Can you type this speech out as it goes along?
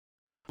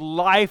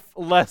life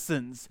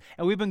lessons.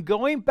 And we've been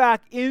going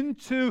back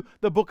into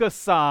the book of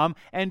Psalm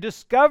and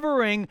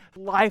discovering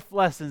life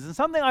lessons. And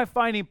something I'm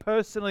finding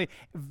personally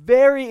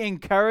very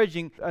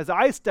encouraging as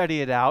I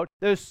study it out,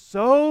 there's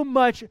so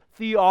much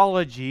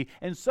theology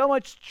and so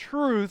much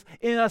truth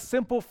in a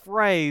simple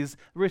phrase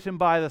written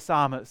by the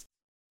psalmist.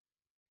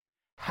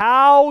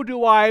 How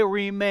do I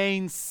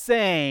remain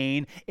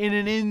sane in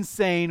an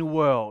insane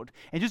world?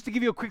 And just to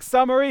give you a quick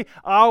summary,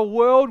 our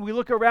world, we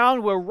look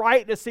around, where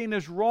right is seen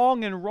as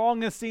wrong and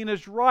wrong is seen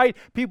as right.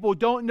 People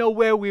don't know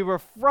where we were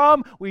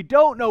from. We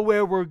don't know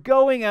where we're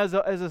going as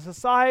a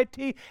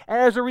society. And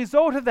as a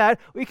result of that,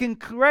 we can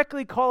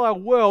correctly call our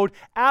world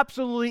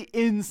absolutely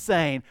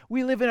insane.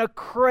 We live in a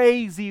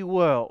crazy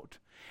world.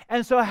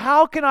 And so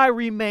how can I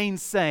remain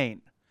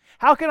sane?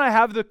 How can I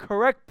have the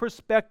correct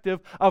perspective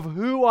of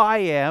who I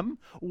am,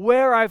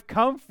 where I've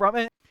come from,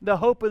 and the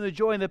hope and the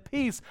joy and the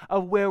peace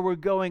of where we're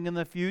going in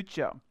the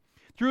future?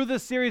 Through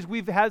this series,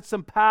 we've had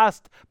some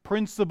past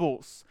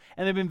principles,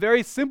 and they've been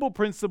very simple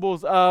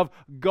principles of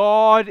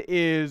God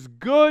is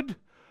good,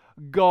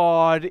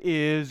 God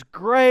is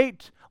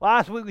great.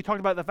 Last week, we talked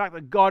about the fact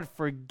that God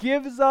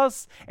forgives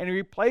us, and He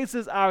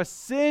replaces our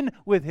sin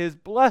with His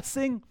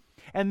blessing.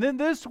 And then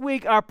this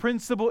week, our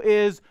principle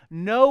is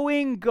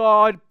knowing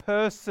God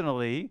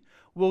personally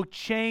will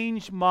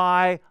change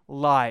my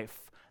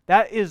life.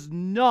 That is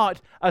not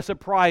a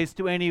surprise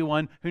to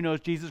anyone who knows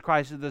Jesus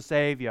Christ as the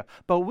Savior.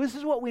 But this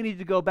is what we need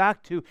to go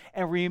back to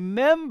and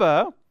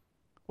remember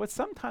what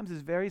sometimes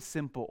is very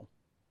simple.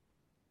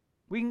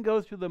 We can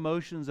go through the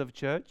motions of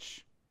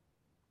church.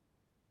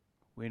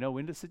 We know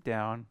when to sit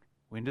down,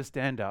 when to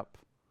stand up.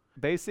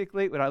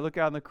 Basically, when I look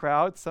out in the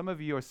crowd, some of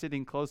you are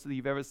sitting closer than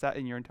you've ever sat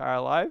in your entire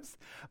lives,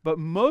 but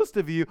most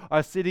of you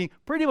are sitting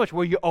pretty much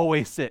where you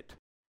always sit.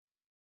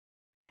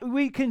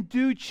 We can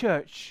do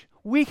church.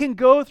 We can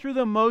go through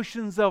the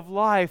motions of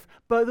life,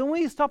 but then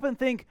we stop and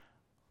think,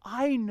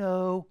 I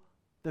know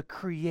the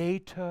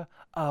creator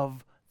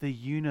of the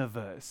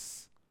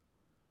universe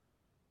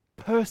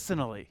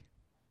personally.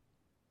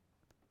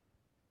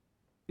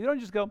 You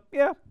don't just go,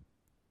 yeah,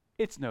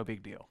 it's no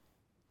big deal.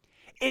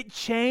 It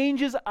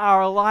changes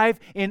our life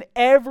in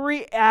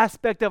every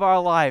aspect of our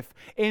life,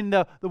 in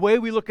the way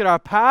we look at our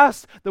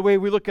past, the way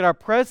we look at our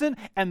present,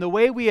 and the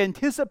way we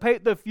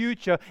anticipate the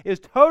future is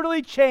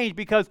totally changed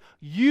because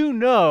you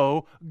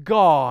know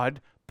God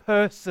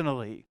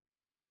personally.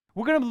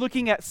 We're going to be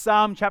looking at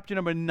Psalm chapter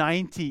number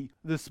 90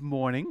 this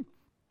morning.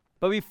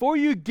 But before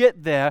you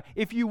get there,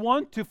 if you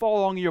want to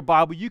follow along in your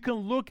Bible, you can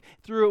look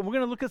through, we're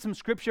going to look at some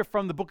scripture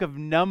from the book of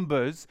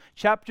Numbers,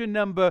 chapter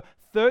number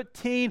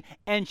 13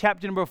 and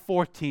chapter number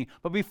 14.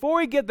 But before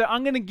we get there,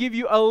 I'm going to give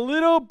you a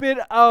little bit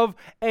of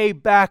a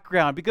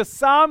background, because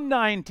Psalm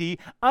 90,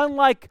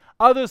 unlike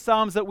other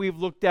Psalms that we've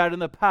looked at in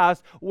the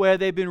past where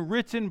they've been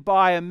written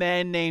by a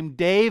man named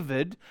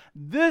David,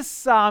 this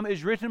Psalm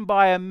is written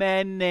by a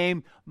man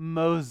named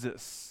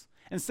Moses.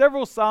 And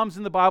several Psalms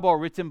in the Bible are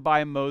written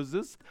by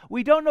Moses.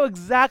 We don't know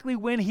exactly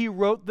when he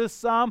wrote this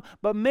Psalm,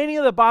 but many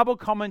of the Bible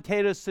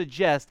commentators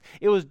suggest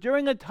it was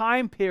during a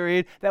time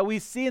period that we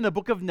see in the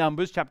book of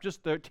Numbers, chapters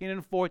 13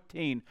 and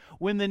 14,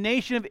 when the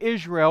nation of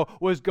Israel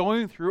was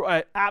going through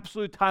an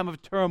absolute time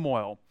of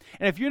turmoil.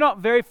 And if you're not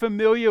very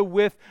familiar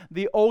with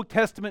the Old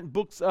Testament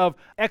books of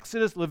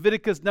Exodus,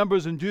 Leviticus,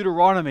 Numbers, and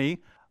Deuteronomy,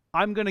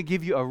 I'm going to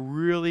give you a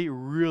really,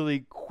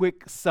 really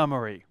quick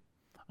summary.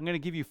 I'm going to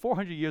give you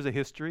 400 years of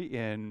history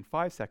in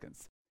 5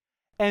 seconds.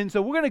 And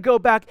so we're going to go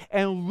back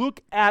and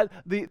look at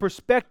the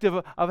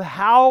perspective of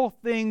how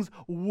things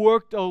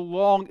worked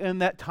along in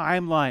that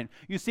timeline.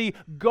 You see,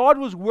 God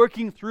was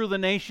working through the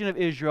nation of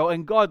Israel,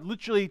 and God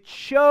literally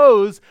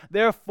chose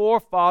their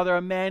forefather,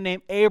 a man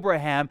named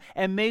Abraham,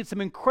 and made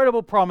some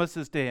incredible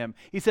promises to him.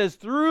 He says,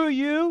 through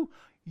you,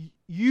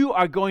 you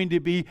are going to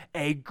be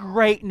a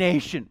great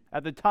nation.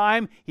 At the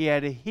time, he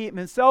had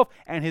himself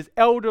and his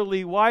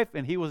elderly wife,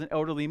 and he was an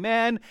elderly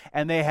man,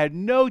 and they had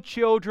no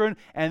children,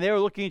 and they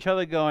were looking at each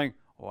other going,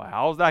 well,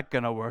 how's that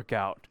going to work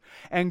out?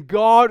 And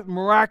God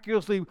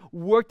miraculously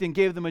worked and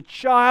gave them a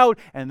child,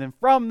 and then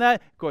from that,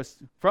 of course,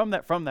 from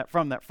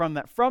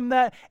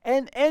that,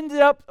 and ended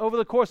up over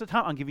the course of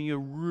time, I'm giving you a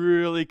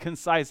really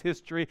concise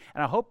history,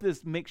 and I hope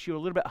this makes you a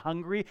little bit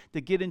hungry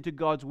to get into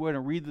God's Word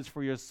and read this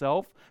for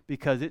yourself,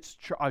 because it's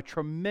a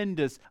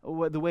tremendous,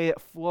 the way it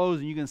flows,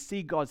 and you can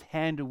see God's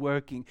hand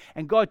working.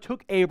 And God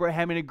took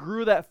Abraham, and He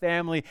grew that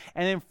family,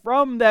 and then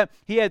from that,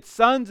 he had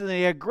sons, and then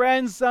he had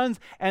grandsons,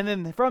 and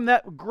then from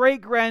that,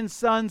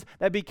 great-grandsons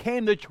that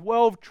became the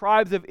 12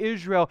 tribes of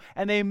Israel,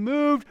 and they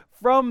moved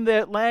from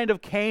the land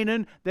of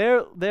Canaan,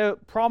 their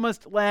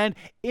promised land,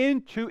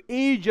 into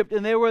Egypt,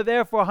 and they were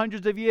there for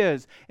hundreds of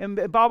years.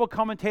 And Bible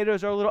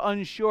commentators are a little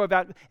unsure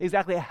about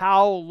exactly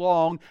how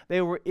long they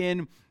were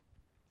in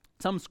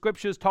Some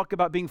scriptures talk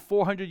about being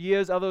 400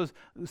 years. Others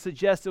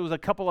suggest it was a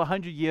couple of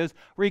hundred years.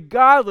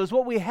 Regardless,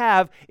 what we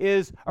have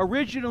is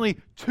originally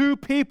two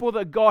people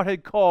that God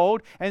had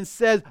called and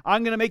says,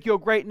 I'm going to make you a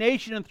great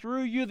nation, and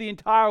through you the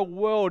entire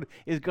world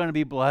is going to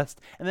be blessed.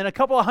 And then a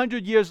couple of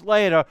hundred years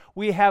later,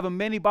 we have, and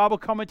many Bible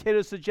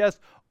commentators suggest,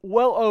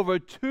 well over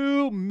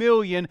 2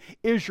 million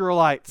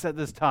Israelites at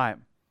this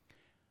time.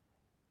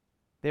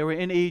 They were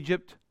in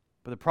Egypt,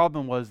 but the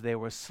problem was they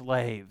were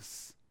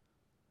slaves.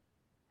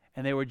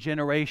 And they were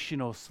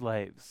generational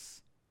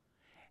slaves.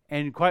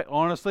 And quite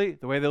honestly,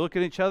 the way they look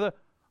at each other,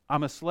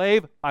 I'm a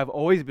slave. I've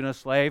always been a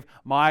slave.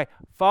 My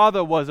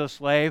father was a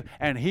slave,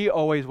 and he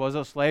always was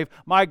a slave.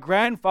 My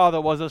grandfather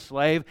was a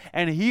slave,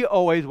 and he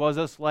always was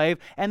a slave.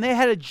 And they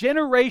had a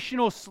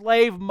generational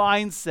slave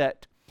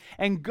mindset.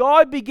 And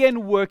God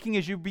began working,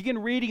 as you begin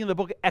reading in the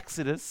book of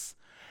Exodus.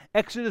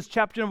 Exodus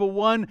chapter number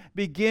 1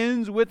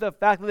 begins with the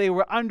fact that they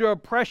were under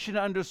oppression,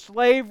 under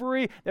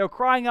slavery. They were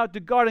crying out to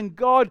God, and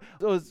God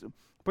was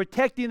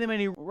protecting them,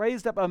 and he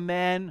raised up a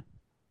man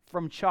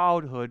from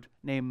childhood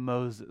named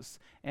Moses.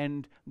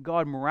 And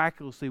God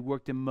miraculously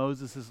worked in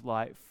Moses'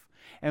 life.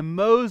 And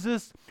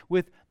Moses,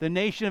 with the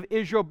nation of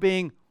Israel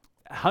being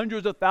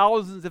hundreds of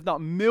thousands, if not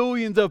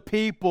millions of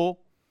people,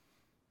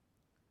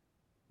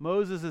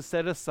 Moses is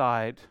set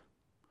aside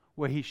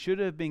where he should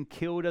have been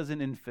killed as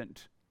an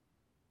infant.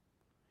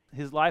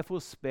 His life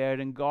was spared,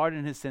 and God,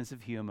 in his sense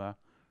of humor,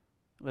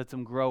 lets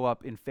him grow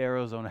up in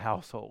Pharaoh's own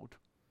household.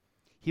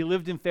 He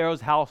lived in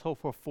Pharaoh's household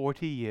for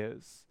 40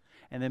 years.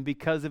 And then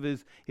because of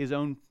his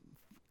own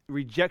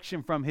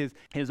rejection from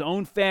his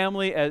own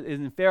family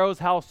in Pharaoh's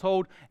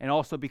household, and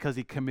also because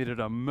he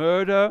committed a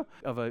murder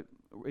of an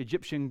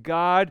Egyptian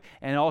god,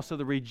 and also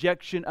the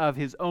rejection of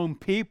his own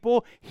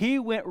people, he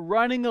went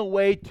running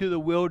away to the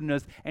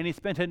wilderness, and he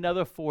spent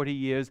another 40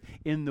 years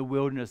in the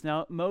wilderness.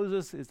 Now,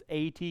 Moses is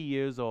 80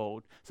 years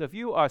old. So if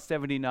you are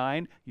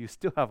 79, you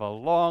still have a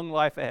long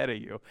life ahead of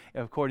you,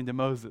 according to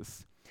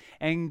Moses.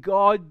 And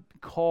God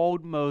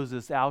called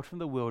Moses out from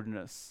the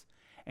wilderness,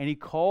 and he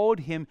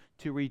called him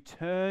to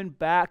return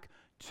back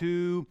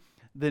to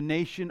the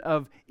nation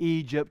of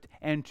Egypt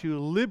and to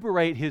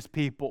liberate his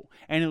people.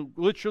 And it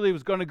literally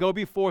was going to go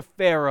before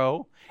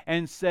Pharaoh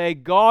and say,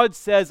 God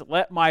says,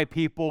 let my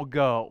people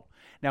go.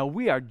 Now,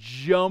 we are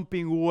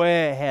jumping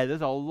way ahead.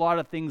 There's a lot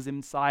of things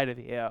inside of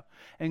here.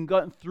 And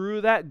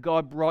through that,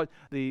 God brought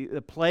the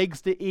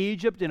plagues to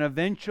Egypt, and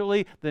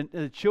eventually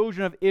the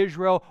children of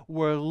Israel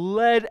were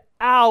led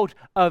out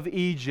of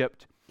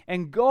Egypt.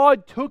 And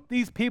God took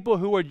these people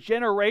who were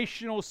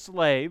generational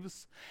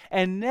slaves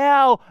and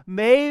now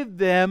made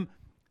them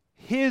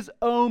his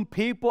own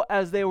people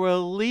as they were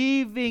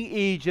leaving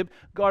Egypt.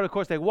 God, of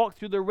course, they walked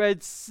through the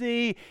Red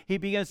Sea. He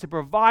begins to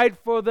provide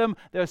for them.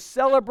 They're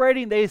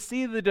celebrating. They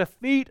see the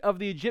defeat of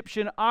the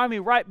Egyptian army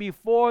right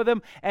before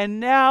them. And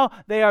now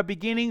they are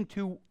beginning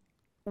to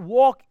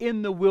walk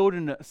in the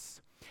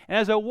wilderness. And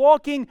as they're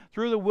walking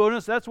through the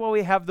wilderness, that's why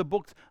we have the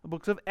books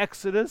of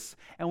Exodus,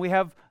 and we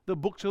have the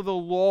books of the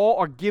law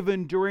are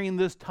given during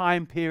this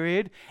time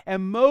period.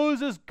 And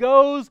Moses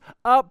goes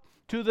up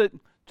to the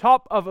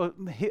top of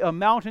a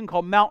mountain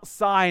called Mount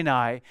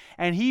Sinai,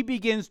 and he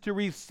begins to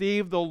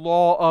receive the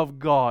law of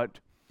God.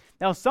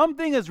 Now,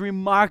 something is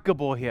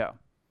remarkable here.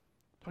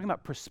 Talking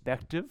about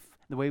perspective,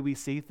 the way we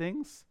see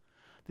things.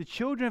 The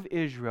children of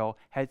Israel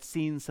had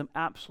seen some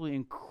absolutely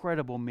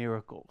incredible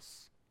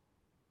miracles.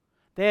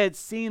 They had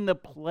seen the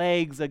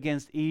plagues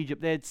against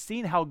Egypt. They had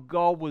seen how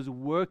God was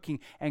working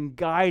and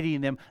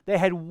guiding them. They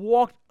had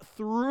walked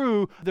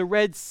through the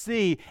Red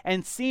Sea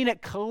and seen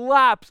it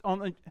collapse on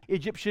the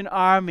Egyptian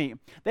army.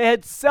 They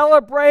had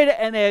celebrated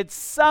and they had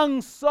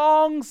sung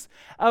songs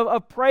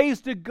of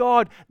praise to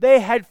God. They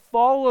had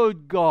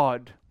followed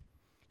God.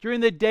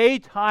 During the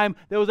daytime,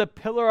 there was a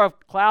pillar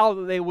of cloud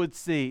that they would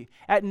see.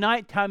 At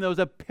nighttime, there was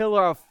a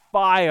pillar of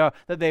fire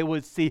that they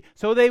would see.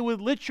 So they would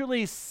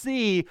literally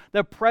see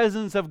the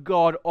presence of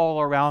God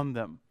all around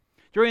them.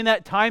 During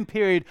that time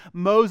period,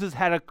 Moses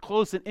had a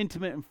close and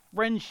intimate and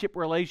friendship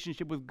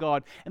relationship with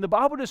God. And the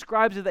Bible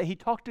describes it that he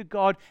talked to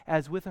God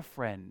as with a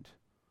friend.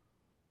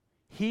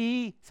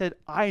 He said,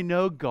 I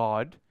know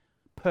God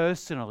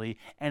personally,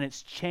 and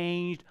it's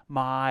changed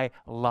my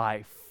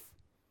life.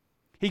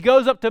 He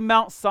goes up to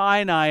Mount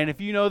Sinai, and if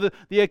you know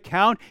the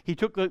account, he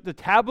took the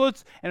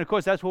tablets, and of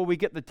course that's where we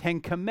get the Ten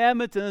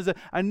Commandments, and there's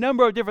a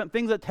number of different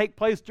things that take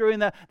place during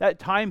that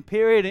time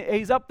period, and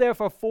he's up there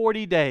for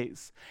 40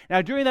 days.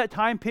 Now during that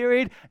time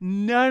period,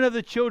 none of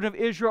the children of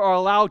Israel are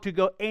allowed to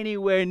go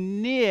anywhere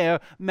near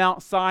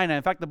Mount Sinai.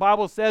 In fact, the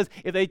Bible says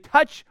if they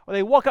touch or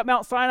they walk up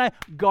Mount Sinai,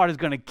 God is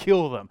going to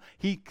kill them.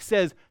 He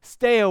says,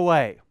 stay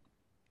away.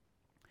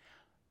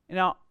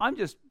 Now, I'm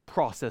just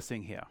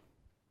processing here.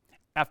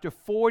 After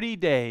 40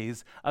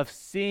 days of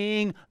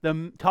seeing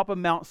the top of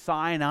Mount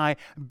Sinai,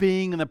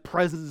 being in the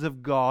presence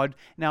of God.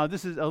 Now,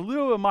 this is a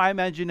little of my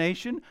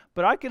imagination,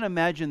 but I can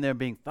imagine there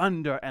being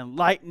thunder and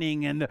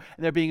lightning and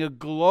there being a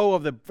glow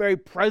of the very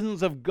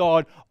presence of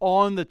God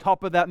on the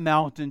top of that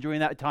mountain during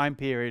that time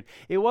period.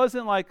 It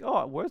wasn't like,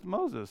 oh, where's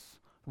Moses?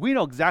 We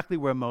know exactly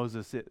where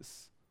Moses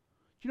is.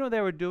 you know what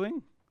they were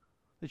doing?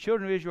 The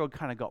children of Israel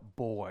kind of got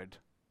bored.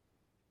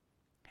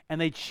 And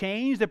they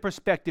changed their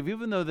perspective,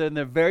 even though they're in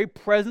the very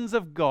presence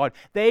of God.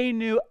 They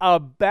knew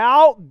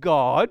about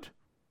God,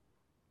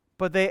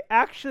 but they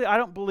actually, I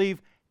don't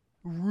believe,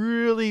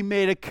 really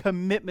made a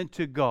commitment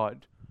to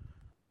God.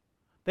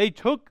 They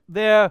took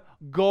their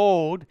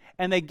gold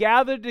and they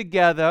gathered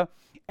together,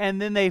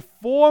 and then they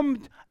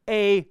formed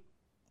a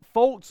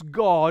false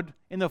god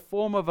in the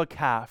form of a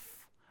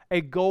calf, a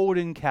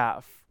golden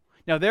calf.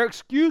 Now, their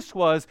excuse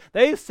was,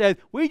 they said,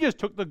 we just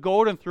took the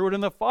gold and threw it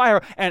in the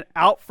fire, and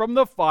out from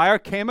the fire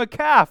came a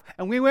calf.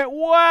 And we went,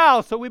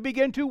 wow! So we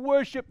began to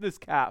worship this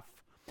calf.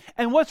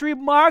 And what's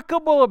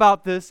remarkable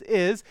about this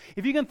is,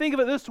 if you can think of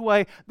it this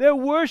way, they're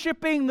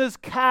worshiping this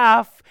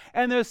calf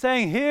and they're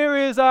saying, here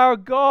is our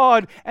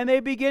God. And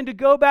they begin to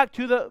go back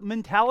to the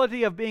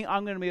mentality of being,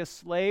 I'm going to be a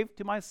slave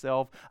to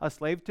myself, a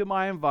slave to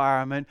my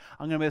environment.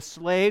 I'm going to be a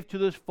slave to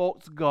this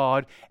false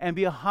God. And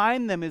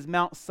behind them is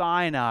Mount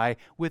Sinai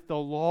with the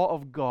law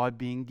of God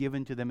being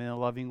given to them in a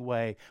loving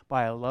way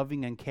by a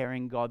loving and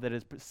caring God that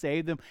has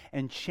saved them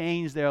and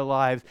changed their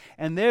lives.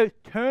 And they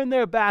turn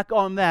their back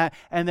on that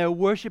and they're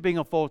worshiping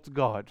a false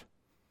God.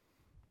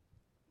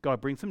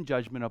 God brings some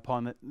judgment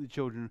upon the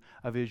children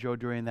of Israel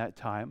during that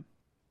time.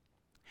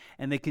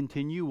 And they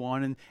continue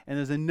on, and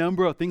there's a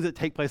number of things that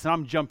take place, and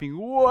I'm jumping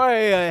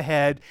way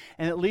ahead,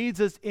 and it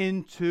leads us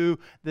into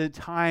the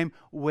time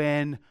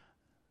when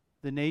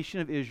the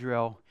nation of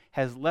Israel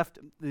has left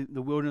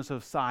the wilderness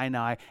of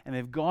Sinai, and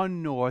they've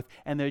gone north,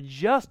 and they're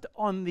just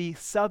on the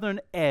southern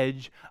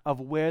edge of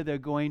where they're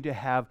going to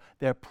have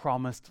their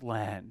promised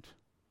land.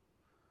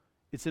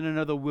 It's in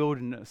another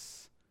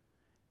wilderness.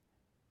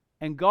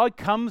 And God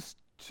comes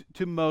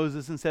to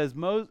Moses and says,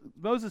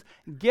 Moses,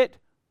 get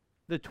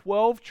the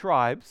 12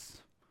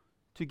 tribes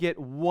to get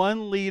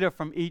one leader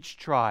from each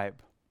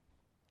tribe.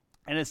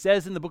 And it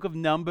says in the book of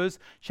Numbers,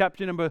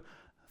 chapter number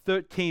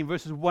 13,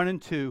 verses 1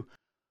 and 2,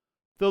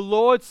 the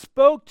Lord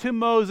spoke to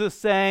Moses,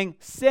 saying,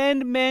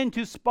 send men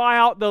to spy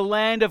out the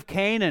land of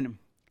Canaan.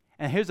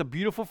 And here's a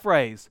beautiful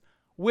phrase,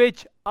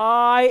 which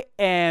I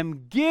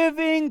am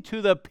giving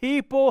to the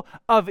people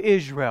of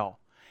Israel.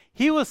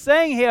 He was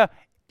saying here,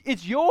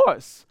 it's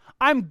yours.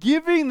 I'm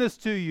giving this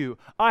to you.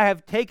 I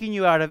have taken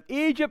you out of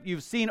Egypt.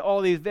 You've seen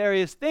all these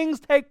various things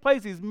take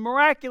place, these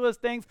miraculous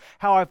things,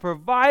 how I've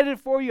provided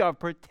for you, I've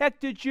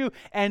protected you,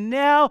 and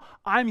now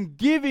I'm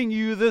giving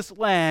you this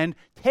land.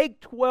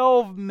 Take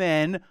 12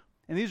 men,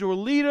 and these were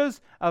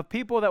leaders of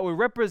people that would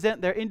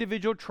represent their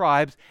individual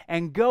tribes,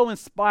 and go and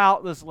spy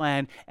out this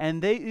land.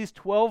 And these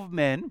 12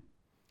 men,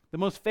 the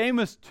most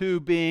famous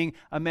two being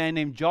a man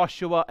named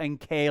Joshua and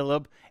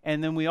Caleb,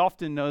 and then we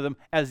often know them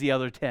as the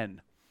other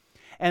 10.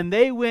 And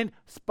they went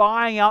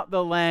spying out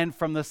the land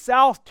from the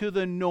south to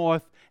the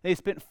north. They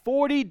spent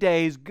 40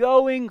 days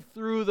going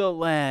through the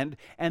land,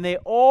 and they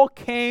all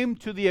came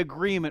to the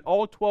agreement,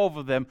 all 12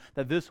 of them,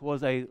 that this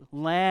was a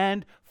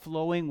land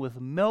flowing with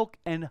milk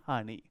and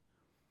honey.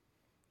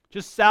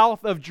 Just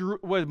south of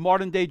where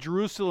modern-day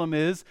Jerusalem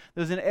is,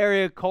 there's an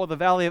area called the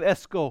Valley of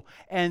Eshcol.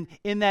 And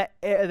in that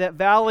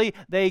valley,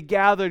 they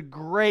gathered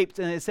grapes.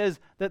 And it says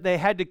that they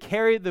had to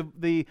carry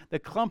the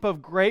clump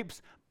of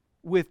grapes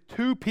with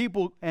 2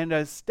 people and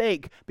a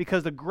stake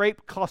because the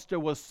grape cluster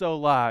was so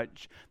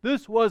large.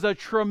 This was a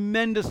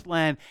tremendous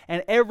land,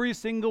 and every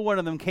single one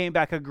of them came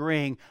back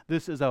agreeing,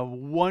 this is a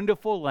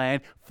wonderful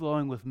land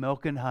flowing with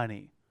milk and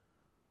honey.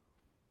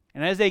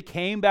 And as they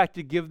came back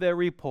to give their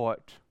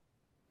report,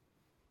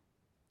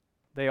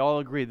 they all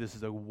agreed this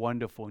is a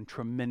wonderful and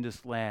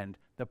tremendous land,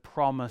 the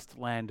promised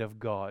land of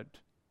God.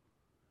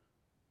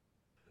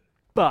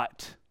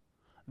 But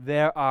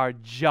there are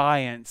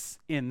giants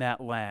in that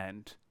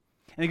land.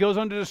 And he goes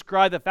on to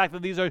describe the fact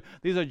that these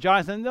are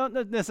giants, and not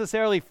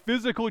necessarily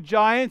physical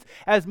giants,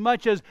 as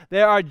much as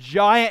there are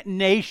giant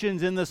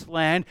nations in this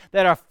land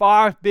that are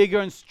far bigger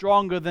and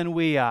stronger than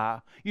we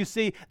are. You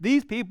see,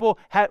 these people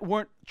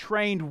weren't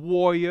trained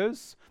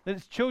warriors. The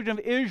children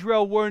of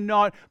Israel were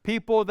not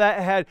people that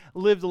had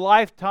lived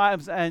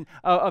lifetimes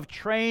of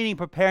training,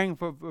 preparing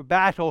for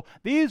battle.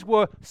 These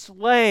were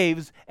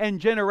slaves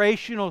and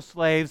generational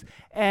slaves,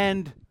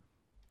 and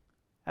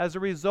as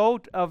a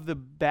result of the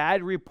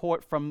bad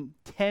report from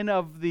 10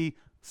 of the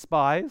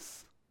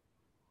spies,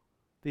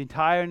 the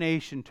entire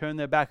nation turned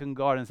their back on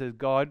God and said,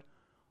 God,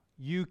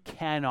 you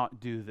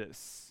cannot do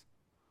this.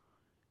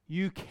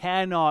 You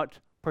cannot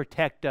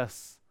protect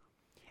us.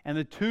 And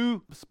the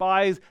 2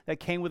 spies that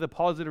came with a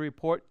positive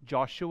report,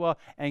 Joshua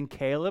and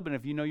Caleb. And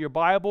if you know your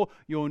Bible,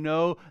 you'll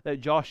know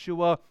that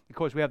Joshua, of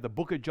course, we have the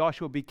book of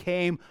Joshua,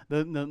 became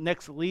the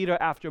next leader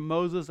after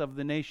Moses of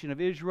the nation of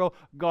Israel.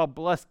 God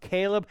blessed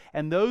Caleb.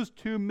 And those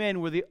 2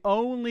 men were the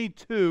only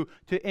 2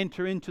 to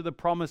enter into the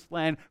promised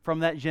land from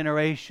that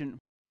generation.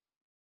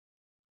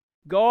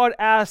 God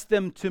asked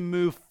them to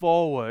move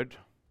forward.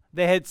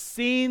 They had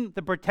seen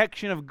the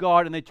protection of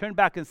God, and they turned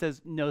back and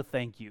says, no,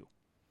 thank you.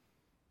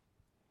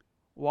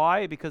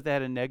 Why? Because they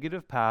had a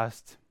negative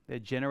past. They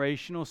had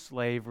generational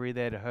slavery.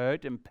 They had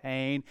hurt and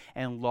pain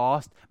and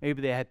lost.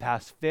 Maybe they had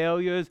past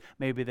failures.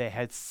 Maybe they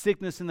had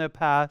sickness in their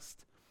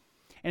past.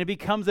 And it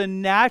becomes a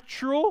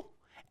natural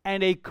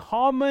and a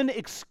common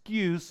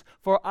excuse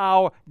for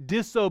our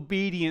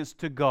disobedience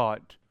to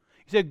God.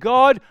 You say,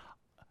 God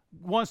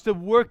wants to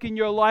work in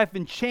your life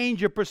and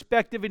change your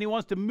perspective, and He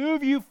wants to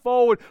move you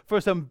forward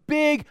for some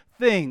big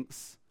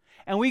things.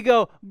 And we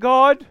go,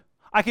 God,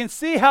 I can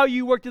see how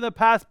you worked in the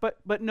past,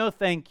 but no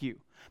thank you.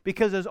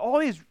 Because there's all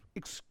these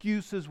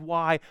excuses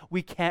why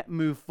we can't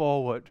move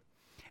forward.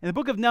 In the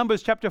book of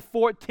Numbers, chapter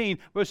 14,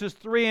 verses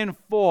 3 and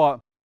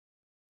 4,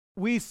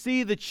 we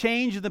see the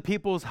change in the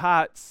people's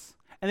hearts.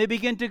 And they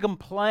begin to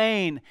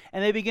complain,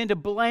 and they begin to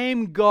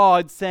blame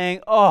God,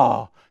 saying,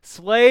 oh,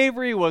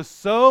 slavery was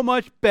so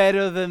much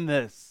better than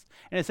this.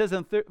 And it says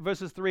in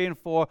verses 3 and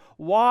 4,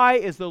 why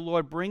is the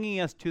Lord bringing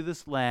us to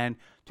this land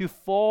to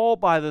fall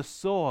by the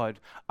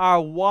sword?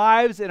 Our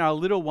wives and our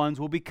little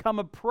ones will become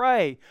a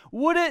prey.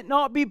 Would it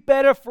not be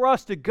better for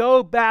us to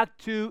go back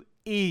to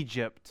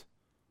Egypt?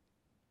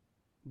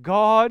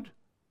 God,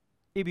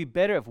 it'd be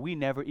better if we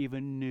never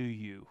even knew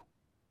you.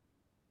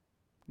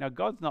 Now,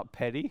 God's not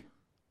petty.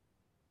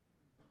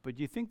 But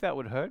do you think that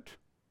would hurt?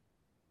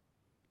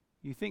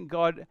 You think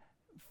God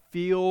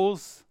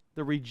feels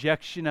the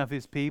rejection of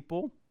His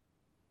people?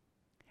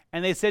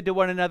 And they said to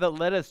one another,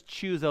 let us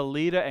choose a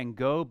leader and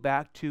go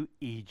back to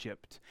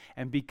Egypt.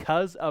 And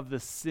because of the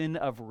sin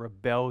of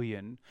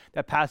rebellion,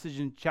 that passage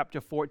in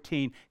chapter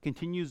 14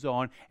 continues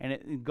on,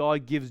 and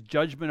God gives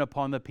judgment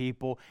upon the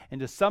people.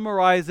 And to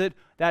summarize it,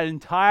 that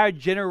entire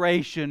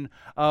generation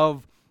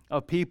of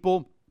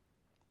people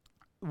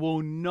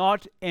will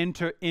not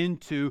enter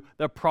into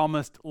the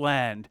promised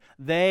land.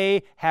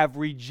 They have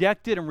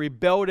rejected and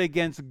rebelled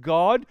against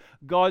God.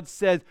 God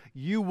says,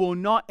 you will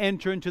not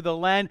enter into the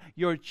land.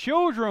 Your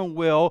children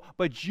will,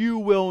 but you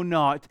will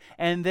not.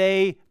 And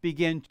they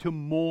begin to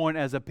mourn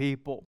as a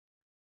people.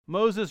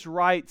 Moses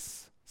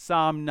writes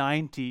Psalm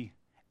 90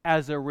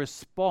 as a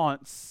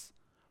response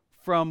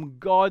from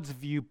God's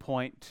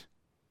viewpoint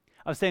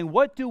of saying,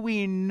 what do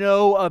we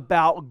know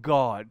about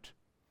God?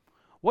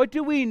 What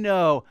do we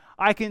know?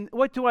 I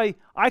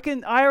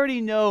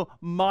already know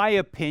my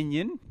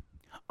opinion.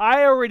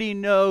 I already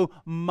know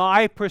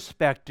my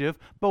perspective,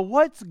 but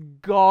what's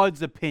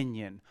God's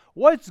opinion?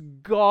 What's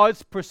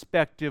God's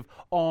perspective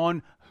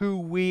on who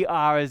we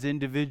are as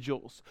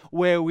individuals,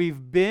 where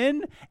we've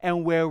been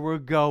and where we're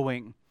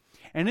going?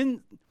 And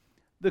in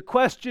the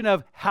question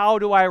of how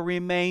do I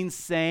remain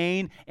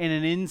sane in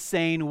an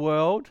insane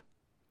world?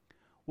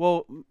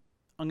 Well,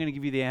 I'm going to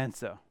give you the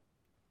answer.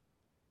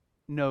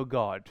 Know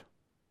God.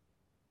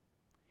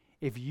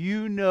 If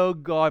you know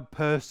God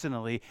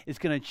personally, it's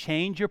going to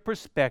change your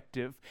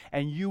perspective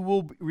and you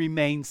will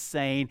remain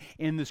sane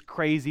in this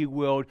crazy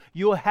world.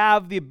 You'll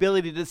have the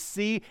ability to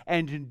see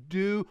and to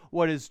do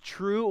what is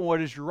true and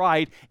what is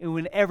right, and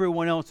when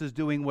everyone else is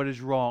doing what is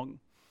wrong.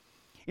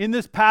 In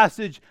this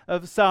passage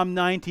of Psalm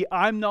 90,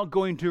 I'm not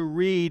going to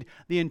read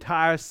the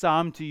entire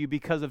psalm to you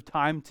because of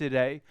time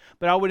today,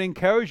 but I would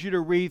encourage you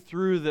to read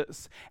through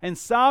this. And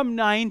Psalm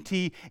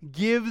 90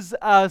 gives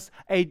us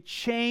a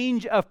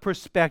change of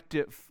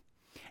perspective.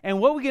 And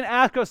what we can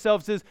ask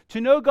ourselves is, to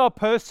know God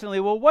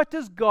personally, well, what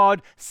does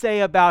God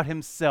say about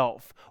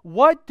Himself?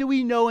 What do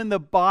we know in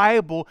the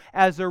Bible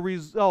as a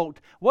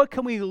result? What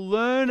can we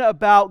learn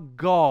about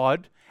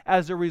God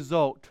as a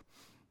result?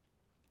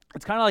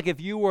 It's kind of like if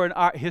you were an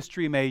art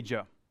history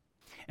major.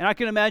 And I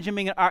can imagine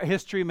being an art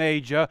history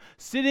major,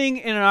 sitting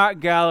in an art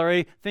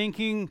gallery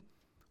thinking,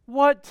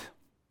 what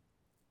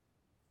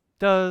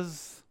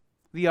does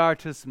the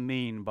artist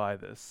mean by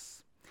this?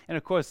 And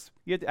of course,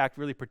 you have to act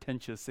really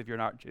pretentious if you're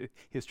an art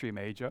history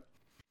major.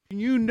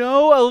 You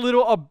know a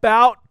little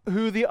about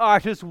who the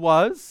artist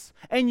was,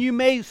 and you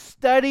may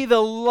study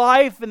the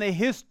life and the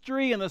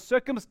history and the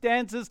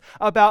circumstances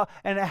about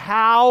and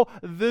how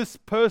this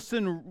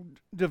person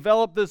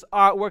developed this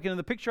artwork. And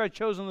the picture I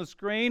chose on the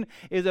screen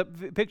is a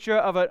picture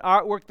of an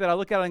artwork that I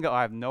look at and go,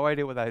 I have no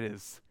idea what that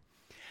is.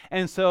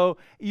 And so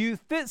you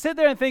sit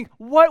there and think,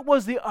 what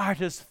was the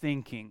artist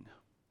thinking?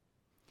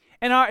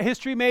 And art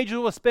history majors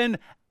will spend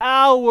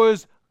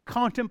hours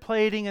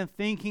contemplating and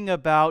thinking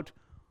about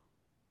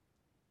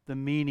the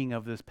meaning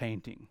of this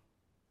painting.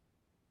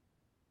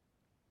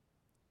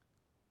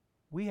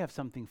 We have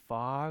something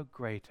far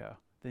greater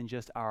than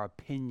just our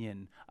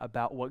opinion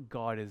about what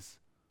God is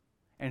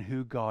and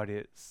who God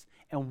is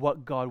and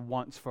what God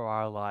wants for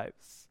our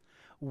lives.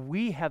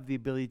 We have the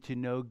ability to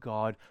know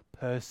God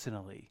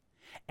personally.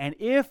 And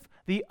if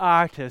the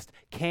artist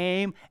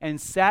came and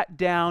sat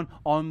down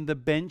on the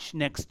bench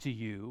next to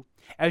you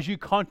as you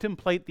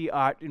contemplate the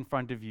art in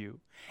front of you,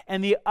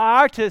 and the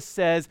artist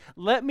says,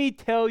 let me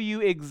tell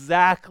you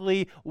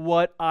exactly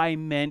what I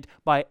meant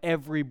by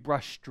every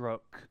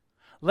brushstroke.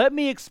 Let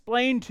me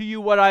explain to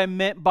you what I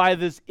meant by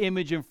this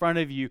image in front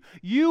of you.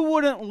 You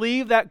wouldn't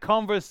leave that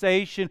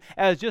conversation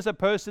as just a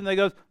person that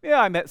goes,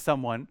 yeah, I met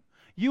someone.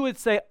 You would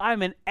say,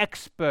 I'm an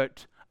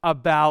expert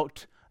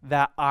about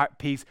that art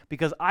piece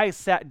because I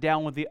sat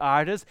down with the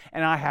artist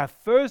and I have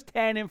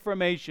firsthand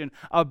information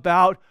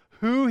about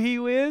who he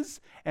is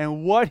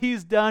and what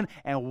he's done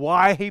and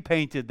why he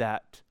painted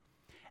that.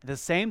 The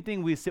same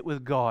thing we sit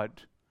with God.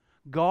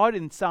 God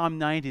in Psalm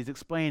 90 is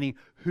explaining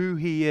who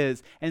he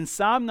is. In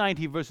Psalm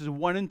 90, verses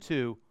 1 and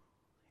 2,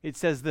 it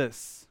says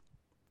this: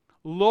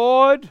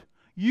 Lord,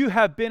 you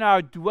have been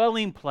our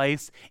dwelling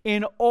place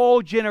in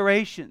all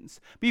generations.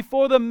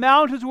 Before the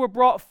mountains were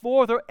brought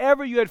forth, or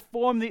ever you had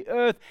formed the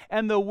earth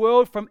and the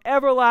world, from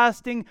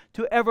everlasting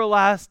to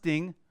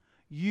everlasting,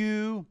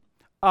 you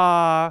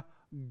are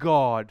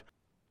God.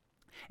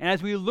 And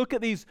as we look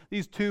at these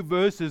two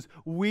verses,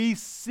 we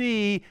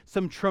see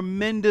some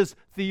tremendous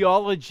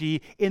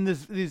theology in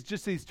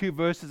these two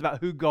verses about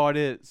who God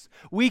is.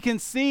 We can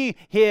see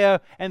here,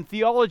 and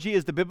theology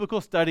is the biblical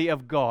study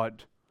of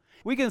God.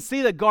 We can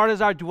see that God is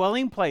our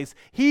dwelling place.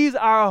 He's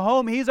our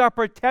home. He's our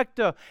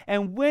protector.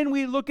 And when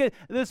we look at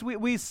this,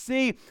 we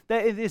see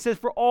that it says,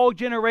 for all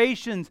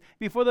generations,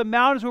 before the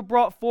mountains were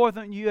brought forth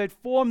and you had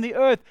formed the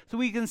earth. So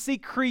we can see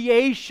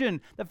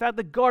creation, the fact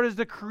that God is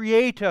the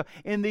creator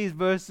in these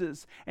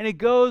verses. And it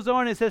goes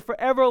on, it says, for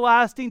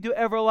everlasting to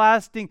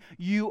everlasting,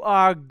 you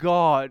are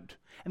God.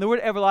 And the word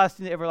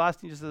everlasting to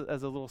everlasting, just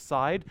as a little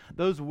side,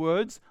 those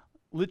words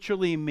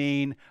literally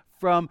mean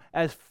from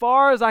as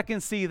far as I can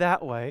see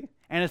that way,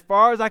 and as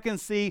far as I can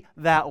see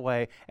that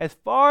way, as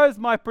far as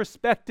my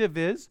perspective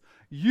is,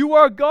 you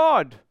are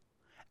God.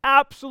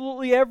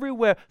 Absolutely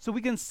everywhere. So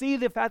we can see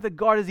the fact that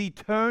God is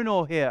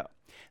eternal here.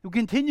 We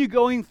continue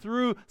going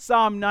through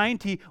Psalm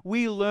 90.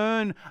 We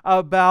learn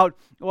about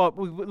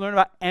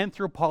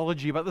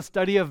anthropology, about the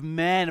study of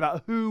man,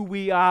 about who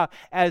we are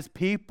as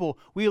people.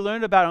 We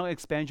learn about, I'll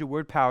expand your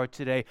word power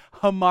today,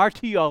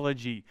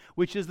 hamartiology,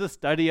 which is the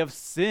study of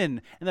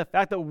sin and the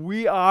fact that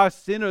we are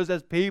sinners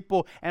as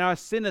people and our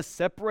sin has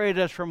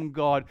separated us from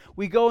God.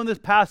 We go in this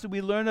passage,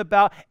 we learn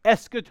about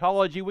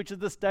eschatology, which is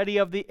the study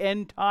of the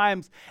end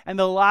times and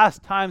the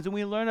last times. And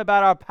we learn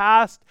about our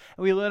past,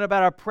 and we learn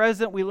about our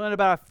present, we learn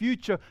about our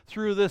future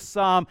through this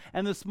psalm.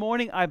 And this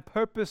morning I'm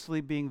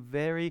purposely being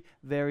very,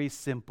 very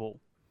simple,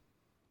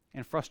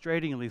 and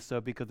frustratingly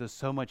so, because there's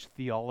so much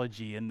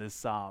theology in this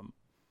psalm.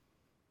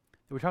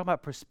 We're talking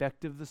about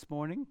perspective this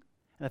morning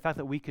and the fact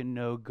that we can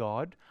know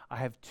God. I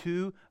have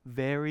two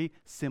very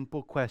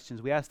simple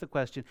questions. We ask the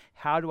question,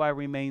 how do I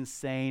remain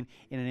sane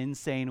in an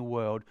insane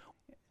world?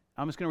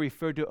 I'm just going to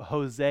refer to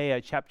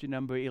Hosea chapter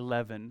number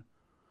 11,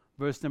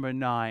 verse number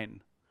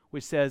 9.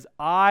 Which says,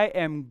 I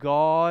am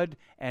God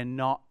and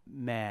not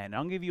man.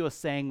 I'll give you a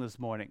saying this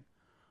morning.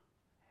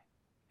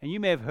 And you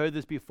may have heard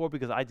this before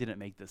because I didn't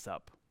make this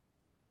up.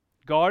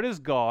 God is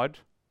God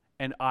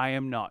and I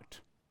am not.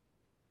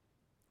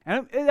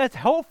 And that's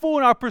helpful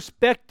in our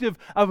perspective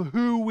of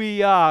who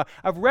we are,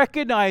 of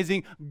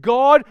recognizing,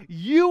 God,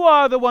 you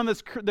are the one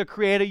that's the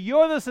creator,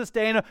 you're the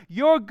sustainer,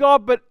 you're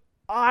God, but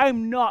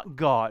I'm not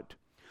God.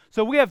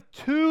 So we have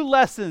two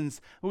lessons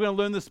we're going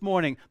to learn this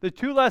morning. The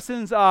two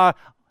lessons are,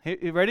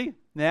 you ready?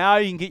 Now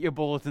you can get your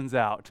bulletins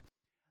out.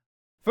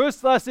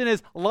 First lesson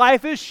is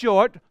life is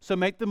short, so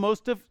make the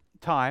most of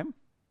time.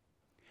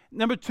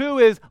 Number two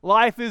is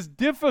life is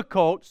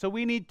difficult, so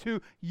we need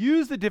to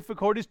use the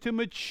difficulties to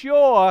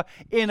mature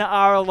in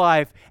our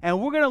life.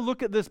 And we're going to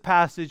look at this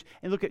passage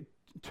and look at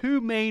two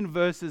main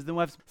verses, then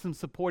we'll have some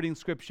supporting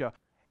scripture.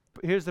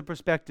 Here's the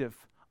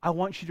perspective. I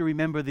want you to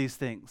remember these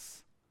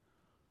things.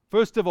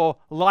 First of all,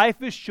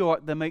 life is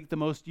short, then make the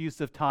most use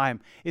of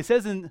time. It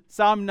says in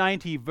Psalm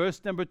 90,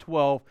 verse number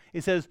 12,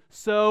 it says,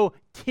 so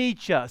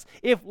teach us.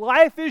 If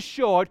life is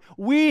short,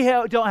 we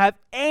don't have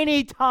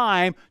any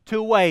time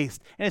to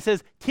waste. And it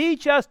says,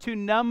 teach us to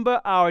number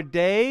our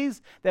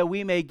days that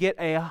we may get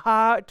a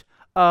heart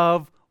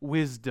of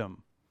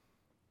wisdom.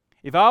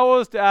 If I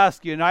was to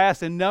ask you, and I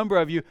asked a number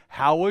of you,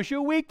 how was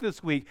your week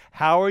this week?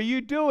 How are you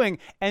doing?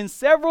 And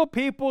several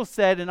people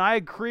said, and I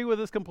agree with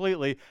this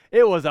completely,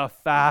 it was a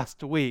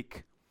fast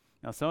week.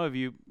 Now, some of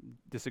you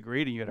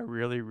disagreed and you had a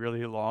really,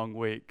 really long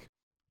week.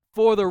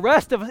 For the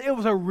rest of us, it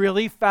was a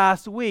really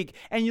fast week.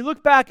 And you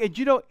look back and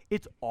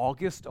it's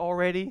August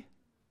already.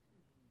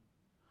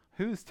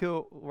 Who's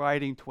still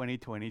writing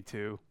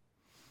 2022?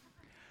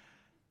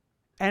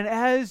 And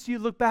as you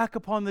look back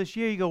upon this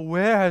year, you go,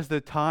 where has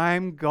the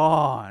time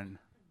gone?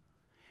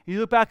 You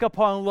look back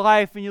upon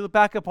life and you look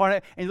back upon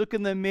it and you look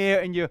in the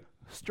mirror and you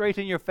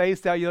straighten your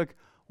face out. You're like,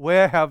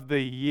 where have the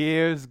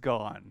years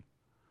gone?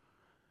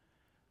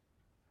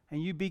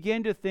 And you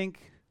begin to think,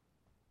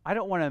 I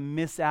don't want to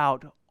miss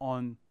out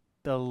on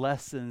the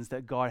lessons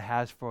that God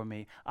has for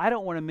me. I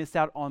don't want to miss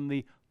out on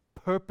the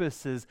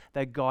purposes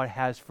that God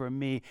has for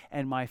me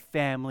and my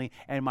family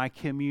and my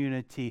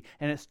community.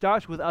 And it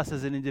starts with us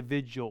as an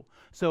individual.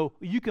 So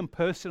you can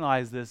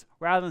personalize this.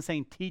 Rather than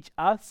saying teach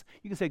us,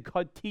 you can say,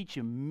 God, teach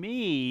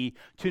me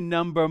to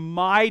number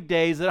my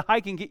days that I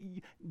can get.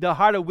 The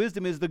heart of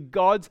wisdom is the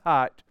God's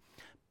heart.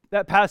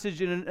 That passage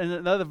in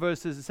another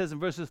verses, it says in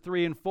verses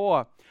 3 and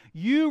 4,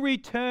 you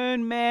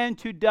return man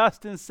to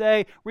dust and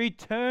say,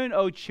 return,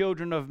 O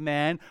children of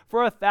man,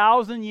 for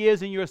 1,000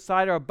 years in your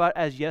sight are but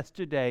as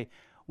yesterday,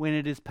 when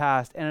it is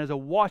past, and as a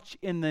watch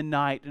in the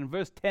night. And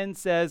verse 10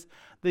 says,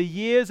 the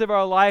years of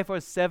our life are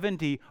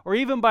 70, or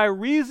even by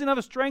reason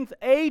of strength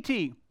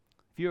 80.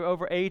 If you're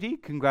over 80,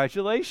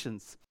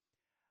 congratulations.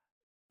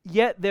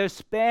 Yet their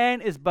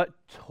span is but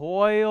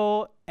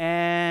toil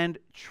and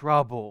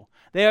trouble.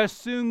 They are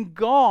soon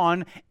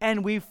gone,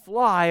 and we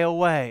fly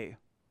away.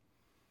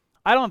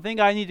 I don't think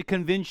I need to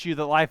convince you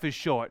that life is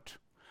short.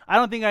 I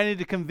don't think I need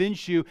to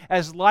convince you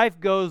as life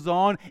goes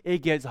on, it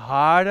gets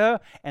harder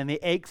and the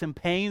aches and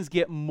pains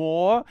get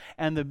more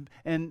and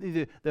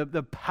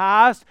the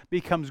past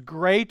becomes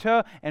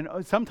greater and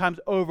sometimes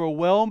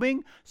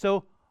overwhelming.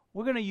 So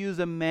we're going to use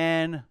a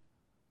man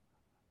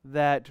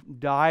that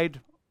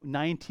died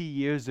 90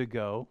 years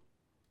ago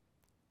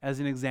as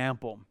an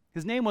example.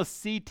 His name was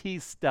C.T.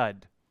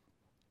 Studd.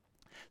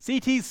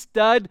 C.T.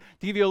 Studd,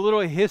 to give you a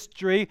little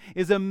history,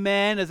 is a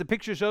man, as the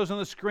picture shows on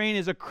the screen,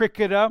 is a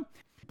cricketer,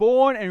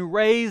 born and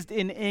raised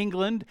in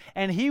England,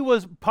 and he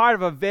was part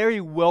of a very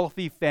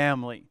wealthy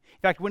family. In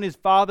fact, when his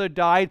father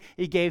died,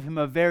 he gave him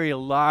a very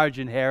large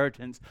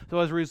inheritance. So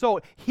as a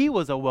result, he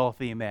was a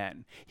wealthy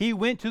man. He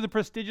went to the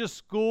prestigious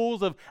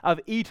schools of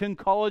Eton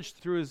College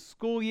through his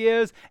school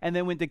years, and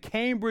then went to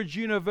Cambridge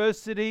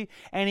University,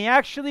 and he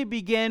actually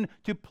began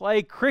to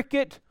play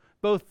cricket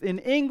both in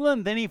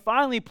England, then he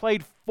finally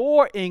played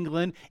for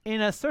England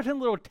in a certain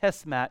little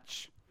test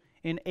match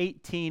in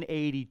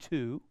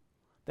 1882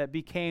 that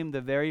became the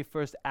very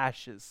first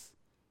Ashes.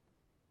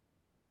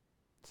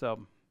 So,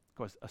 of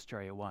course,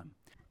 Australia won.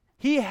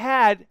 He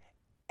had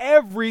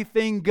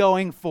everything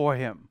going for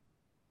him.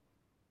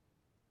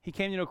 He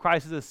came to know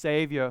Christ as a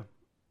Savior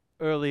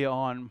early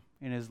on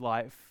in his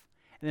life,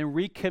 and then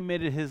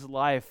recommitted his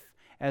life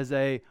as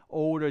an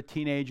older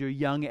teenager,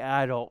 young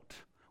adult,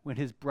 when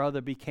his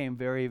brother became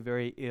very,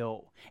 very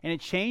ill. And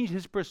it changed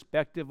his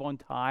perspective on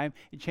time.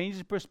 It changed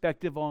his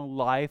perspective on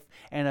life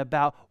and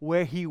about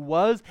where he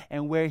was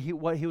and what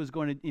he was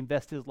going to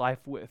invest his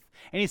life with.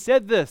 And he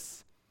said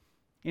this.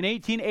 In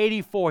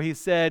 1884, he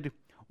said,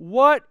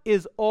 "What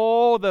is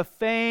all the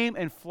fame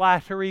and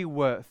flattery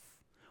worth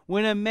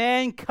when a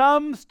man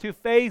comes to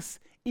face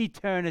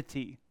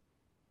eternity?"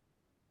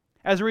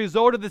 As a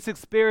result of this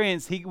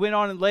experience, he went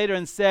on later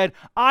and said,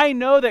 "I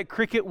know that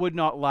cricket would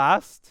not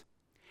last,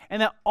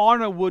 and that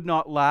honor would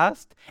not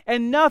last,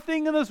 and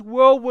nothing in this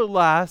world would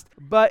last,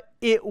 but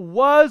it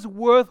was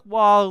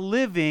worthwhile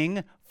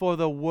living for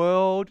the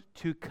world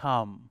to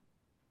come."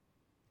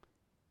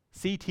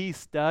 C.T.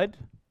 Studd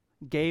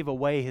gave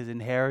away his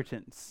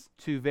inheritance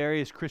to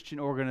various Christian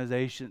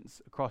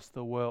organizations across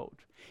the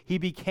world. He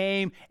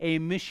became a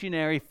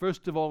missionary,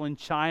 first of all in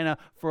China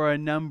for a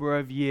number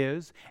of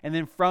years, and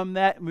then from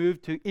that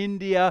moved to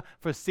India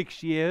for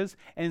 6 years,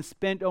 and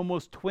spent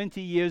almost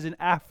 20 years in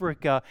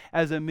Africa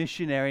as a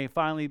missionary,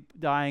 finally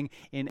dying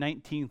in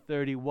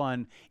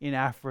 1931 in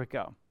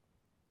Africa.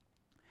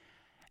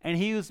 And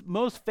he was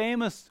most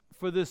famous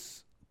for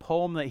this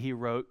poem that he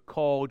wrote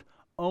called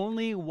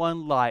 "Only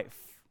One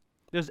Life."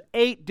 There's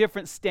 8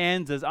 different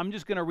stanzas. I'm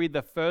just going to read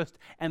the first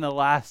and the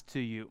last to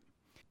you.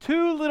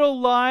 "Two little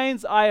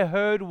lines I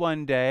heard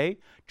one day,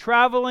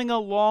 traveling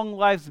along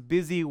life's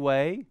busy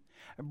way,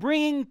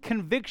 bringing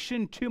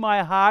conviction to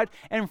my heart,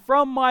 and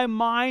from my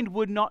mind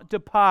would not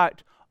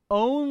depart.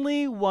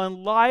 Only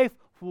one life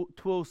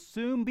 'twill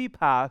soon be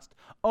past,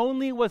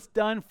 only what's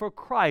done for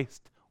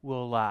Christ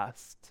will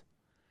last."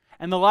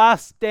 And the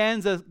last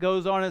stanza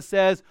goes on and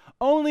says,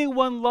 "Only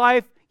one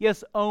life,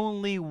 yes,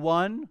 only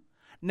one.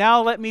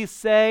 Now let me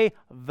say,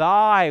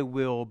 thy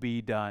will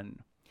be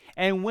done.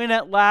 And when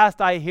at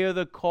last I hear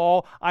the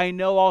call, I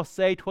know I'll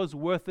say 'twas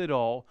worth it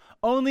all.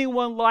 Only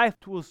one life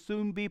 'twill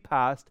soon be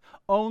past.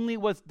 Only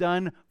what's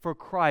done for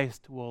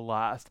Christ will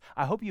last."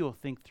 I hope you will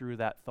think through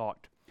that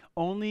thought.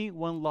 Only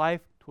one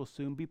life 'twill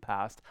soon be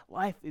past.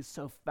 Life is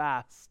so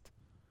fast.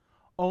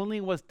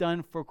 Only what's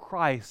done for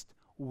Christ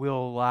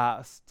will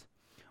last.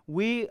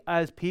 We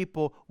as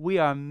people, we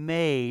are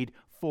made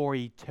for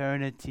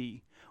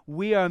eternity.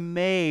 We are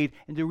made,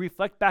 and to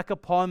reflect back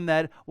upon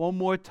that one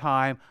more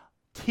time,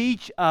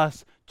 teach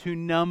us to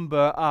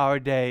number our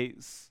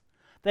days.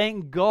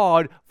 Thank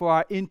God for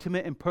our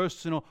intimate and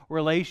personal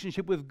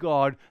relationship with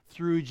God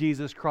through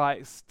Jesus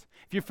Christ.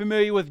 If you're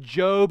familiar with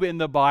Job in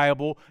the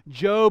Bible,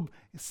 Job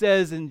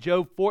says in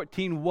Job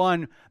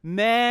 14:1,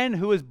 "Man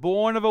who is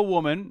born of a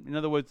woman," in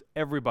other words,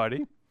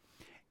 everybody,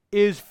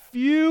 "is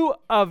few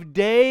of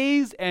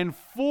days and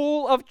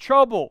full of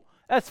trouble."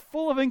 That's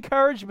full of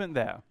encouragement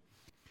there.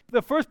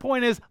 The first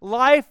point is,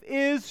 life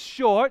is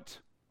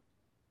short.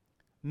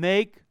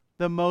 Make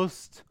the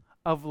most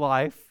of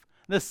life.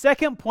 The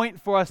second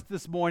point for us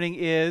this morning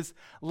is,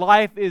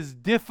 life is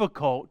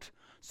difficult.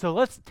 So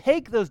let's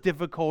take those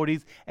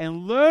difficulties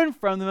and learn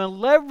from them and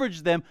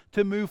leverage them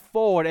to move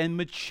forward and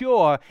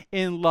mature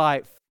in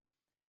life.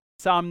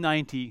 Psalm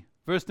 90,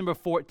 verse number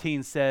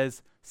 14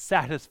 says,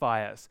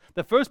 "Satisfy us."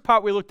 The first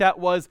part we looked at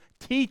was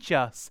teach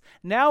us.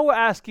 Now we're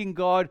asking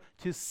God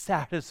to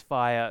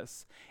satisfy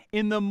us.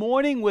 "In the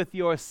morning with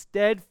your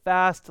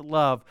steadfast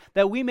love,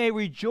 that we may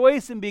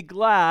rejoice and be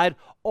glad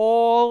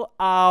all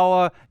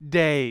our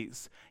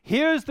days."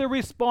 Here's the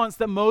response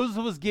that Moses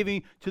was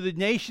giving to the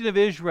nation of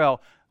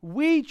Israel.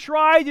 We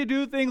try to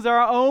do things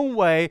our own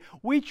way.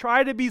 We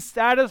try to be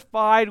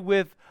satisfied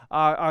with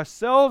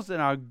ourselves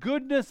and our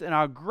goodness and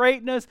our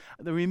greatness,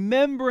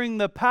 remembering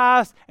the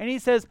past. And he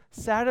says,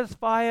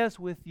 satisfy us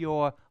with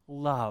your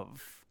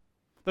love.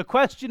 The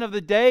question of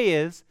the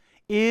day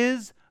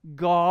is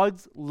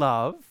God's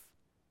love,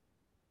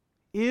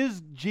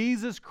 is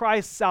Jesus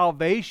Christ's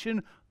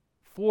salvation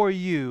for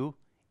you,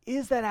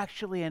 is that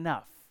actually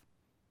enough?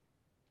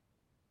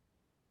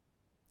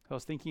 I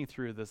was thinking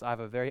through this. I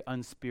have a very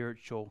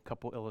unspiritual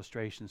couple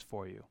illustrations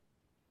for you.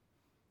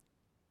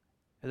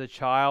 As a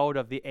child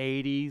of the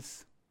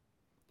 80s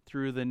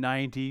through the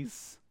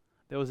 90s,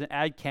 there was an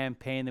ad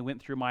campaign that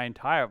went through my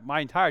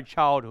entire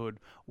childhood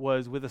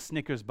was with a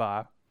Snickers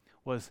bar,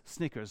 was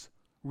Snickers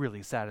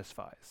really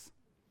satisfies.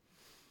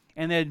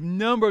 And they had a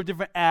number of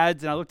different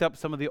ads, and I looked up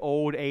some of the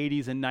old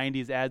 80s and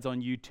 90s ads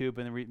on YouTube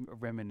and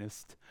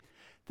reminisced.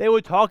 They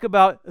would talk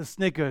about the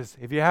Snickers.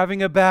 If you're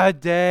having a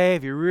bad day,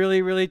 if you're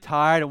really, really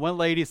tired, and one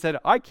lady said,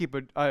 I keep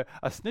a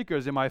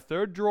Snickers in my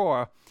third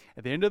drawer.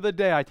 At the end of the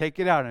day, I take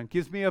it out, and it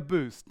gives me a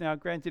boost. Now,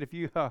 granted, if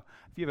you have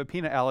a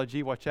peanut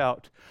allergy, watch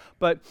out.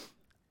 But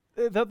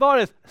the thought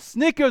is,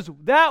 Snickers,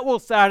 that will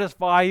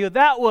satisfy you.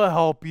 That will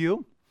help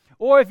you.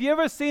 Or if you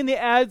ever seen the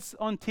ads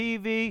on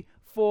TV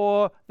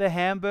for the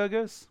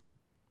hamburgers,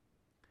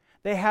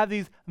 they have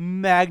these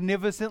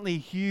magnificently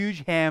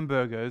huge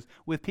hamburgers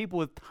with people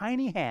with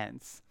tiny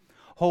hands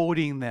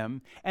holding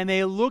them, and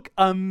they look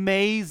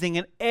amazing,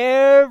 and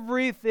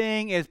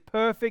everything is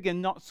perfect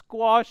and not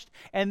squashed,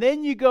 and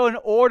then you go and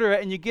order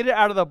it, and you get it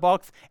out of the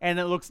box, and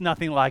it looks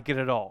nothing like it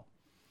at all.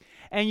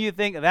 And you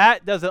think,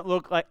 that doesn't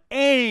look like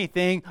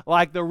anything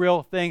like the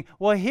real thing.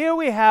 Well, here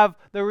we have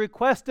the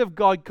request of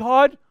God.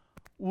 God,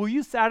 will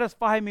you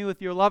satisfy me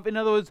with your love? In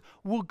other words,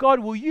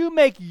 will you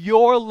make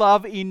your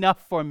love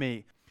enough for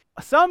me?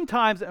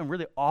 Sometimes, and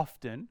really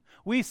often,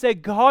 we say,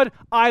 God,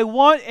 I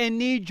want and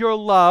need your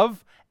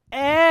love,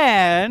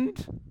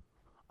 and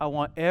I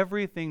want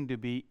everything to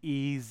be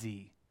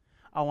easy.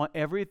 I want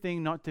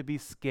everything not to be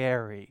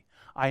scary.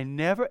 I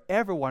never,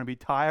 ever want to be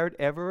tired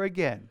ever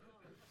again.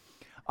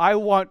 I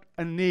want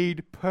and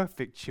need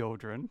perfect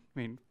children. I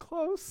mean,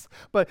 close,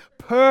 but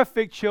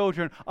perfect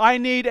children. I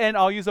need, and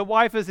I'll use a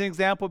wife as an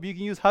example, but you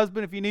can use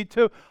husband if you need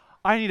to.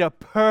 I need a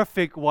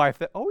perfect wife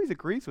that always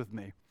agrees with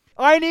me.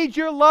 I need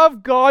your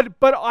love, God,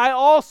 but I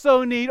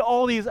also need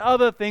all these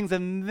other things,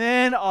 and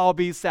then I'll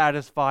be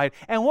satisfied.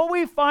 And what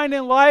we find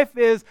in life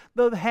is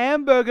the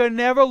hamburger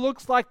never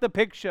looks like the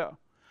picture.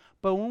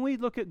 But when we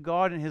look at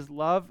God and his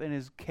love and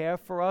his care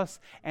for us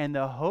and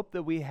the hope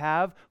that we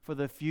have for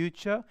the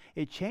future,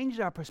 it changes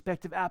our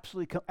perspective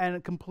absolutely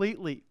and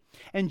completely.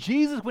 And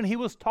Jesus, when he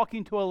was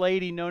talking to a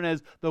lady known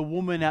as the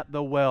woman at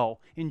the well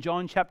in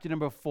John chapter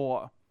number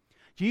 4,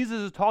 Jesus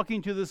is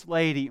talking to this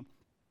lady.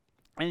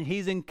 And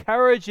he's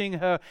encouraging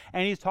her,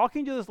 and he's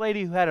talking to this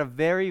lady who had a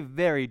very,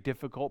 very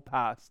difficult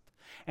past.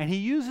 And he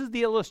uses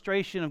the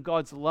illustration of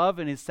God's love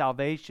and his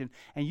salvation,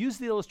 and uses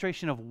the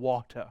illustration of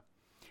water.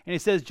 And he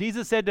says,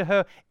 Jesus said to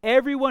her,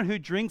 everyone who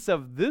drinks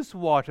of this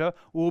water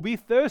will be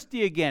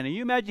thirsty again. And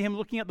you imagine him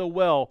looking at the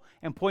well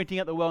and pointing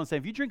at the well and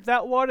saying, if you drink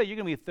that water, you're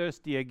going to be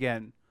thirsty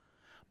again.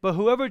 But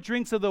whoever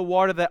drinks of the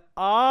water that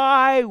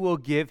I will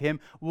give him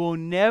will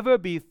never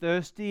be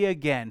thirsty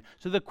again.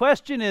 So the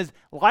question is,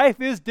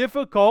 life is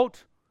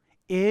difficult.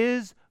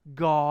 Is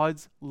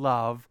God's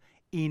love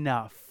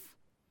enough?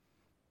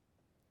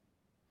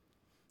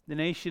 The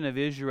nation of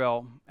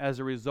Israel, as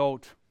a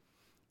result,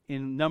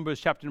 in Numbers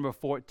chapter number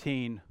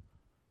 14,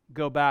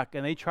 go back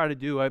and they try to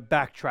do a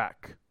backtrack.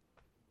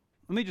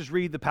 Let me just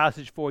read the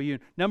passage for you.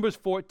 Numbers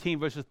 14,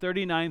 verses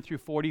 39 through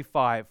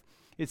 45.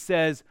 It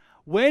says,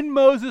 when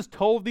Moses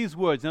told these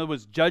words, in other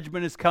words,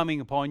 judgment is coming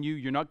upon you,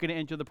 you're not going to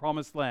enter the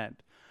promised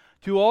land.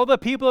 To all the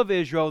people of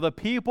Israel, the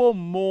people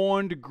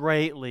mourned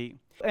greatly.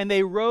 And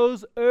they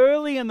rose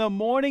early in the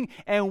morning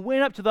and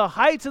went up to the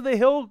heights of the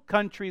hill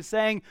country,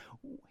 saying,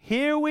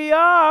 here we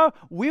are,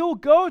 we'll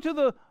go to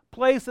the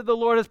place that the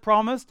Lord has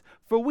promised,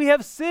 for we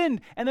have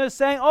sinned. And they're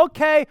saying,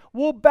 okay,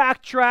 we'll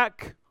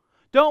backtrack.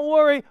 Don't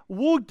worry,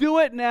 we'll do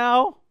it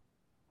now.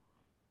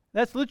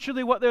 That's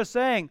literally what they're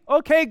saying.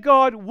 Okay,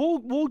 God,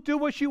 we'll do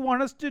what you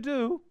want us to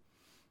do.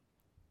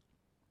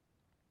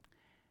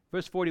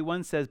 Verse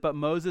 41 says, but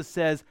Moses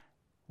says,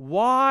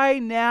 why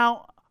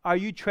now are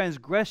you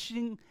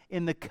transgressing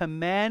in the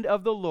command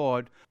of the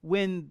Lord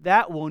when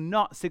that will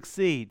not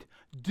succeed?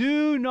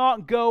 Do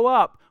not go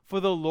up, for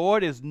the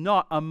Lord is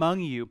not among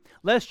you,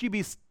 lest you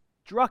be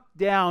struck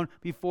down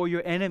before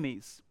your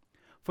enemies.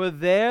 For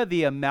there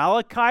the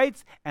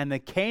Amalekites and the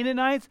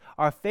Canaanites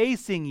are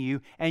facing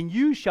you, and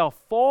you shall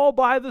fall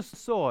by the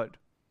sword,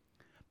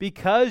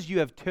 because you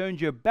have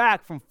turned your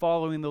back from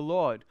following the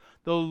Lord.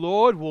 The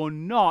Lord will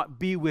not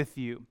be with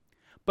you.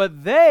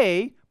 But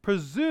they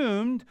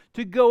presumed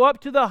to go up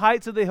to the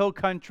heights of the hill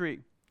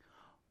country,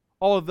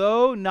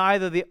 although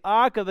neither the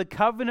ark of the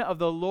covenant of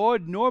the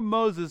Lord nor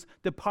Moses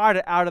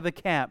departed out of the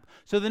camp.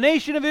 So the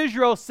nation of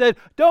Israel said,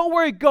 don't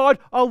worry, God,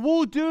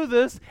 we'll do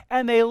this.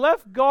 And they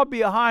left God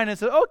behind and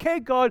said,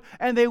 okay, God.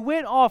 And they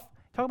went off,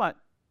 talking about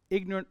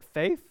ignorant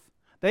faith.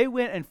 They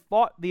went and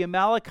fought the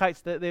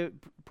Amalekites that the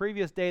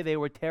previous day they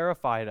were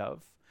terrified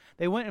of.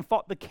 They went and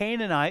fought the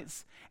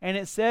Canaanites, and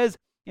it says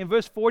in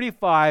verse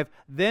 45,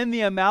 then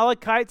the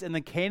Amalekites and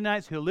the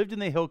Canaanites who lived in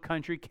the hill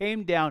country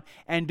came down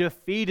and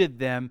defeated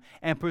them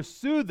and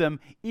pursued them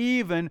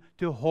even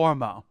to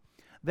Hormah.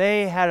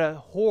 They had a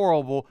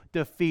horrible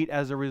defeat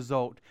as a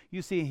result.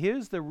 You see,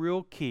 here's the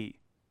real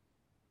key.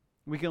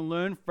 We can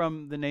learn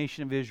from the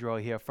nation of Israel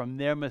here, from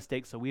their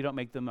mistakes, so we don't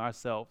make them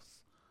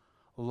ourselves.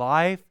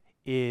 Life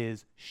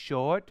is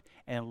short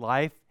and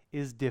life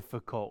is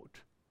difficult.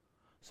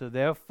 So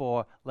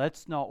therefore,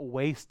 let's not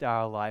waste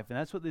our life. And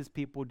that's what these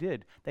people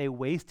did. They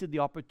wasted the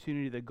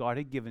opportunity that God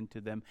had given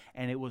to them,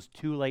 and it was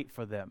too late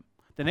for them.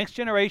 The next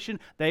generation,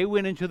 they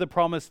went into the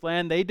promised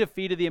land. They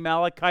defeated the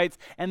Amalekites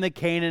and the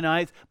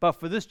Canaanites. But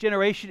for this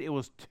generation, it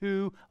was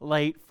too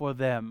late for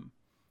them.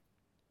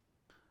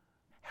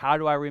 How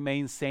do I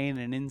remain sane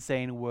in an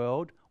insane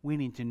world? We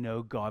need to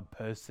know God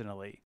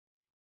personally.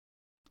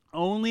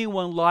 Only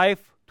when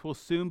life will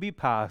soon be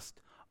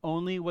past,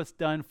 only what's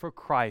done for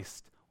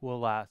Christ will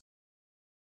last.